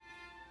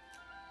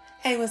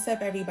Hey, what's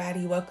up,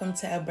 everybody? Welcome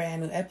to a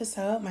brand new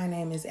episode. My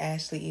name is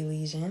Ashley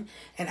Elysian,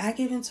 and I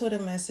give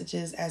intuitive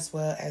messages as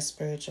well as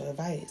spiritual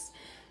advice.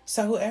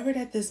 So, whoever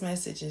that this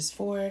message is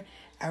for,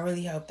 I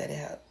really hope that it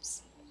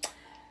helps.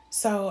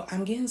 So,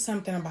 I'm getting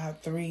something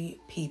about 3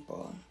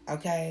 people,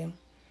 okay?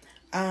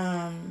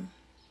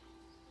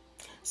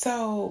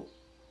 So,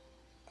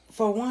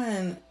 for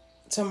one,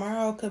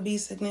 tomorrow could be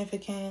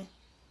significant,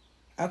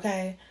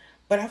 okay?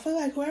 But I feel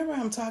like whoever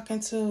I'm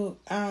talking to,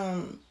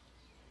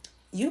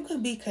 you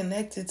could be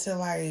connected to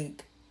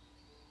like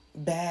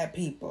bad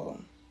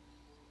people.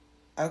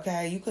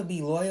 Okay, you could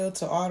be loyal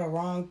to all the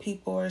wrong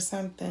people or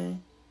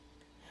something.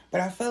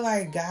 But I feel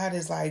like God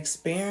is like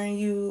sparing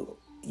you.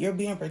 You're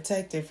being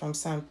protected from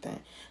something.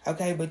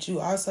 Okay, but you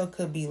also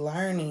could be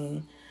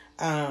learning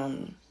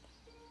to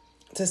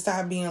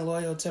stop being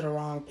loyal to the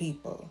wrong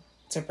people,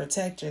 to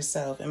protect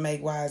yourself and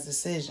make wise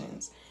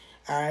decisions.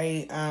 All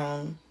right.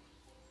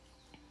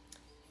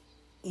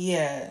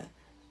 Yeah.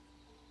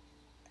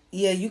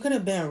 Yeah, you could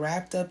have been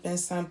wrapped up in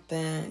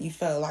something. You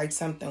felt like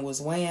something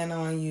was weighing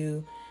on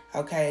you,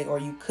 okay? Or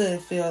you could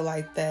feel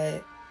like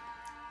that.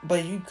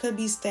 But you could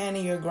be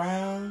standing your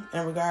ground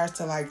in regards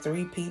to like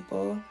 3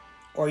 people.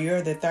 Or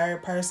you're the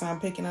third person I'm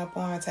picking up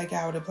on, take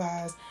how it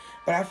applies.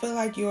 But I feel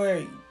like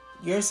you're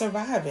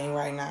surviving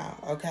right now,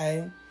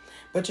 okay?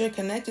 But you're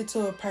connected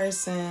to a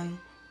person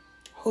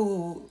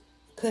who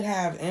could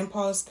have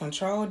impulse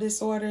control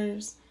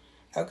disorders,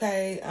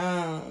 okay?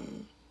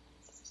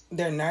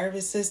 Their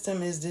nervous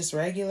system is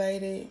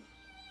dysregulated.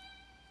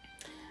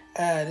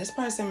 This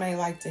person may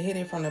like to hit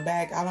it from the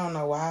back. I don't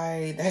know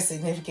why that's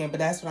significant, but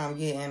that's what I'm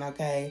getting,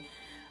 okay?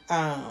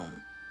 But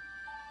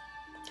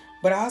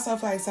I also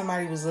feel like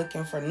somebody was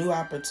looking for new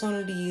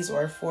opportunities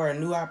or for a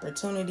new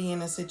opportunity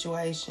in a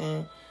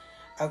situation,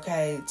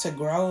 okay, to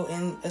grow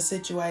in a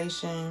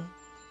situation.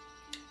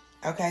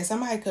 Okay,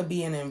 somebody could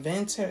be an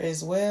inventor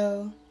as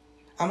well.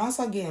 I'm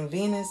also getting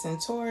Venus and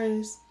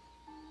Taurus.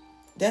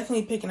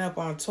 Definitely picking up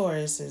on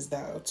Tauruses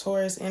though.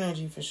 Taurus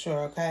energy for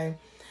sure, okay?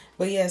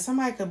 But yeah,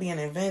 somebody could be an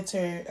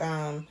inventor.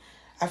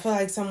 I feel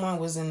like someone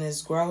was in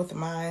this growth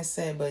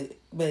mindset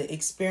but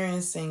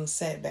experiencing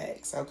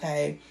setbacks,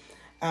 okay?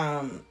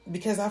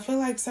 Because I feel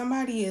like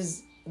somebody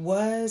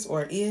was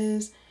or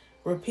is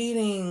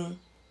repeating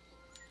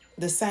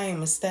the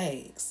same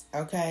mistakes,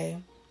 okay?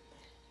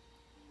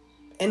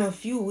 In a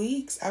few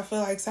weeks, I feel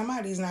like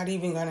somebody's not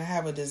even going to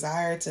have a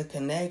desire to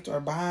connect or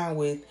bond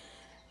with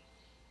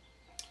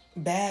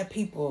bad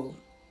people,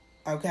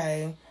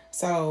 okay?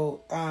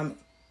 So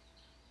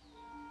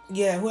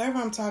yeah, whoever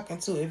I'm talking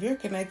to, if you're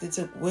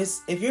connected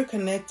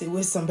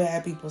with some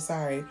bad people,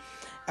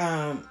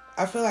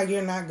 I feel like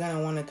you're not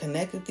gonna want to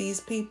connect with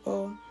these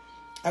people,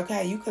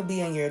 okay? You could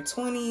be in your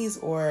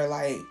 20s, or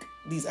like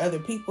these other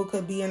people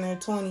could be in their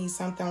 20s,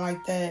 something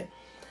like that.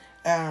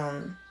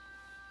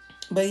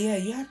 But yeah,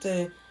 you have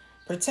to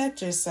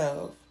protect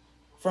yourself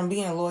from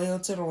being loyal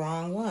to the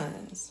wrong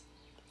ones.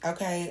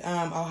 Okay,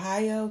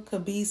 Ohio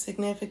could be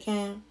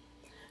significant.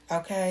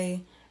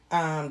 Okay,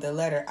 the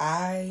letter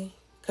I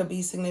could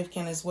be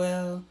significant as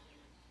well.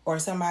 Or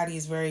somebody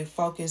is very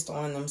focused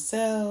on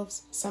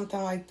themselves,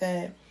 something like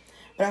that.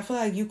 But I feel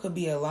like you could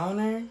be a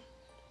loner.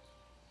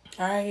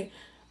 All right,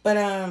 but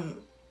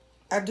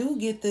I do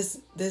get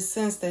this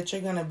sense that you're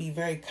gonna be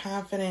very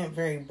confident,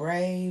 very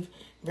brave,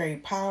 very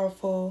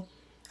powerful.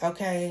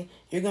 Okay,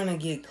 you're gonna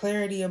get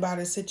clarity about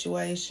a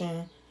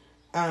situation.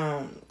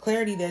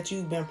 Clarity that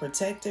you've been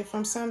protected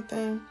from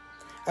something.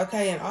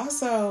 Okay, and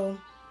also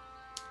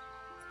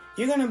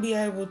you're going to be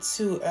able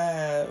to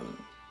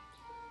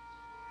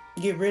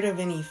get rid of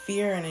any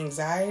fear and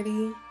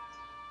anxiety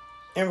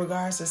in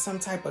regards to some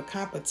type of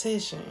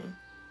competition.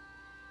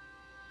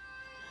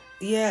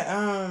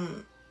 Yeah,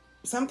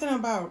 something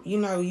about,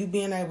 you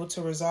being able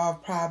to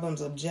resolve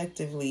problems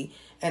objectively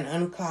and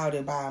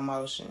unclouded by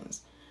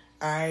emotions.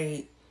 All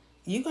right,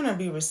 you're going to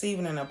be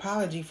receiving an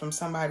apology from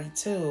somebody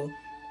too.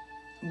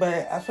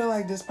 But I feel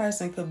like this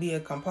person could be a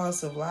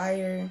compulsive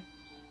liar.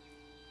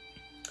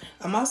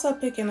 I'm also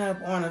picking up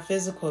on a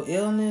physical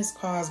illness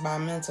caused by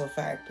mental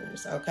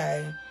factors,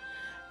 okay?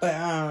 But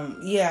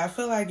yeah, I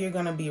feel like you're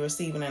going to be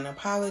receiving an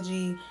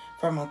apology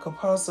from a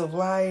compulsive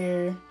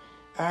liar,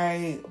 all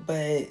right?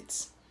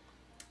 But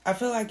I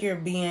feel like you're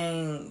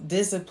being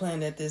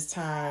disciplined at this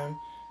time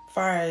as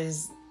far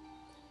as,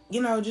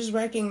 just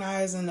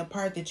recognizing the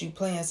part that you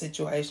play in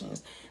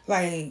situations.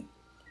 Like,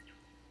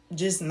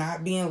 just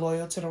not being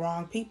loyal to the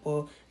wrong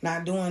people,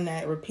 not doing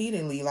that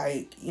repeatedly,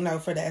 like,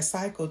 for that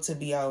cycle to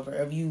be over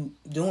of you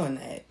doing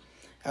that,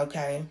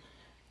 okay?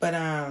 But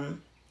I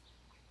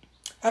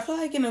feel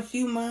like in a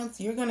few months,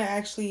 you're going to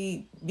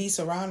actually be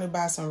surrounded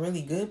by some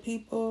really good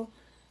people,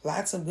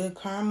 lots of good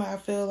karma, I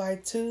feel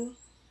like, too.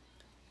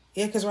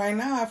 Yeah, because right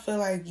now, I feel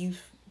like you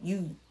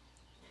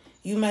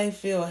may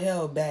feel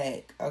held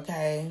back,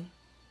 okay?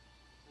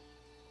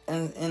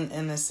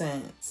 In a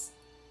sense.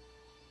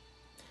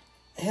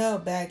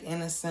 Held back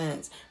in a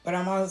sense, but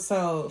I'm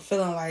also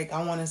feeling like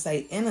I want to say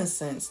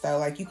innocence though.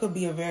 Like you could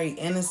be a very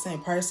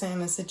innocent person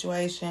in a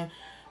situation,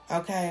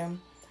 okay?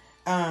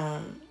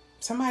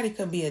 somebody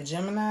could be a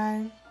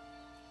Gemini.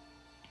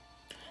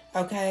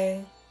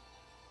 Okay.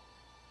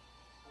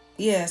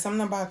 Yeah,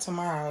 something about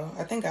tomorrow.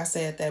 I think I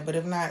said that, but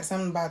if not,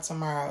 something about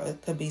tomorrow,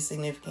 it could be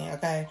significant,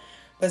 okay?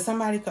 But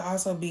somebody could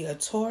also be a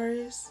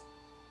Taurus.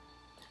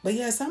 But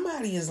yeah,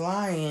 somebody is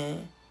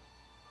lying,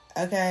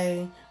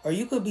 okay? Or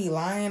you could be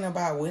lying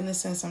about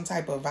witnessing some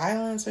type of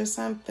violence or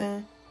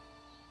something.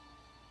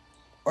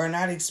 Or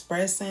not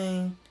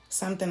expressing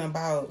something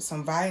about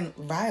some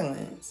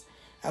violence,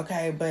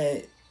 okay?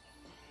 But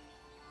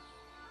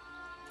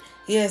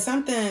yeah,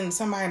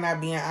 somebody not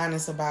being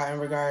honest about in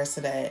regards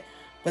to that.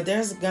 But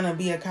there's going to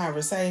be a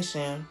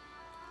conversation,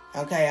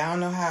 okay? I don't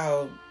know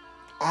how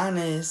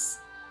honest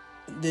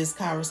this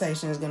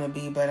conversation is going to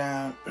be, but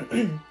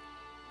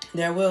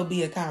there will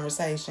be a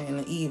conversation in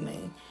the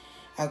evening,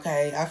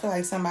 okay? I feel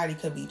like somebody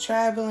could be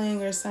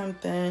traveling or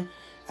something,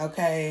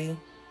 okay?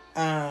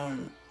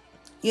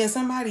 Yeah,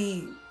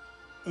 somebody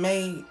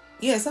may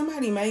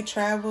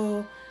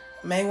travel,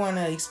 may want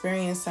to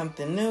experience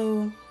something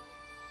new.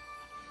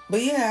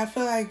 But yeah, I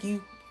feel like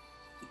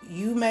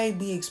you may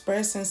be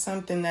expressing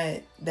something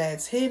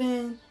that's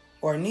hidden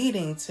or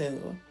needing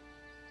to.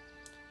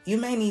 You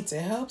may need to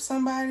help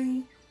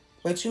somebody,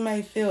 but you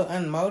may feel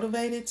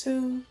unmotivated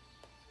to.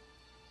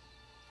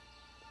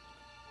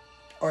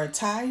 Or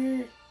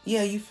tired.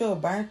 Yeah, you feel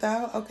burnt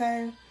out,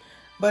 okay?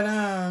 But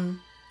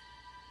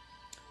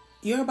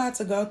you're about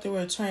to go through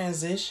a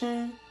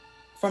transition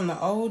from the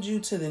old you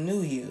to the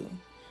new you.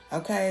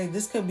 Okay,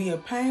 this could be a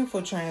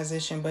painful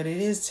transition, but it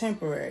is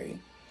temporary.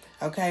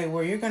 Okay,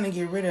 where you're going to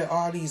get rid of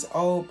all these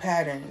old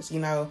patterns,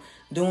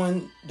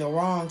 doing the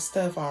wrong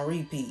stuff on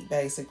repeat,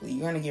 basically.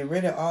 You're going to get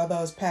rid of all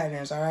those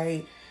patterns, all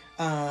right?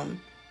 And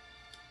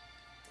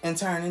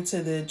turn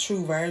into the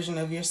true version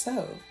of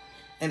yourself.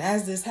 And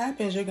as this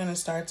happens, you're going to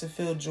start to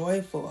feel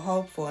joyful,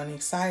 hopeful, and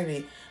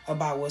excited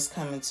about what's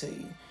coming to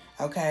you,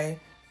 okay?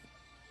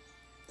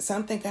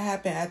 Something could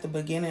happen at the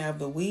beginning of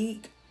the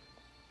week,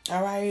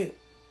 all right?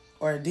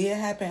 Or it did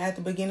happen at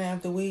the beginning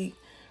of the week.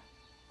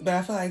 But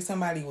I feel like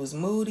somebody was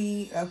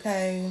moody,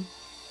 okay?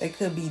 They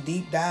could be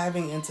deep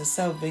diving into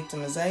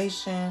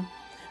self-victimization.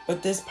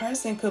 But this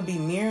person could be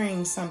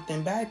mirroring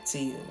something back to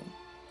you.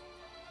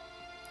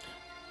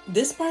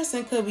 This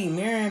person could be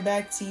mirroring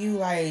back to you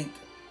like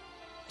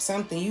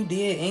something you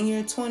did in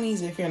your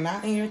 20s if you're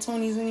not in your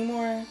 20s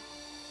anymore.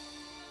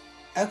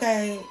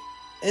 Okay?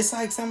 It's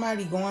like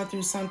somebody going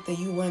through something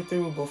you went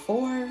through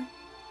before.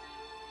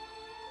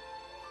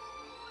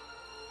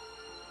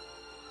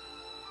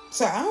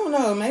 So I don't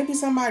know, maybe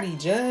somebody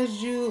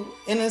judged you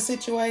in a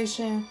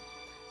situation,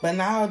 but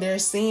now they're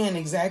seeing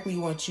exactly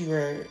what you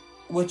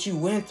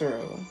went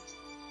through.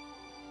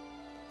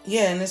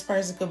 Yeah, and this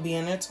person could be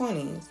in their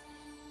 20s,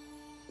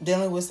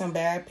 dealing with some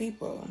bad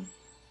people.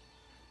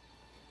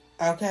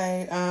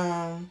 Okay,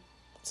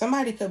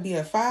 somebody could be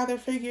a father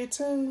figure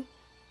too.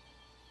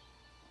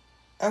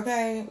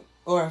 Okay,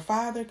 or a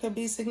father could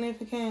be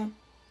significant.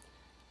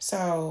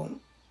 So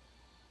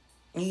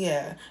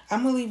yeah,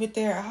 I'm going to leave it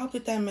there. I hope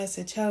that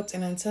message helped.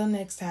 And until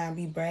next time,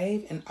 be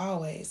brave and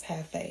always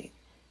have faith.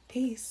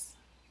 Peace.